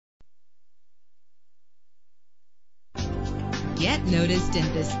get noticed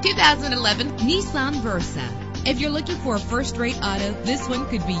in this 2011 Nissan Versa. If you're looking for a first-rate auto, this one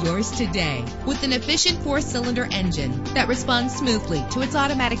could be yours today. With an efficient 4-cylinder engine that responds smoothly to its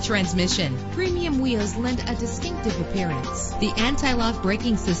automatic transmission, premium wheels lend a distinctive appearance. The anti-lock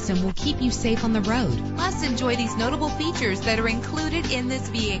braking system will keep you safe on the road. Plus, enjoy these notable features that are included in this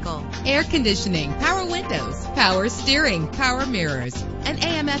vehicle: air conditioning, power windows, power steering, power mirrors, an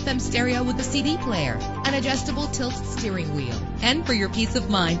AM/FM stereo with a CD player, an adjustable tilt steering wheel. And for your peace of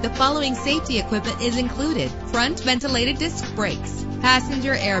mind, the following safety equipment is included: front ventilated disc brakes,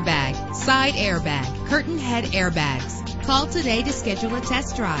 passenger airbag, side airbag, curtain head airbags. Call today to schedule a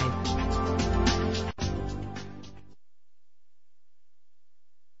test drive.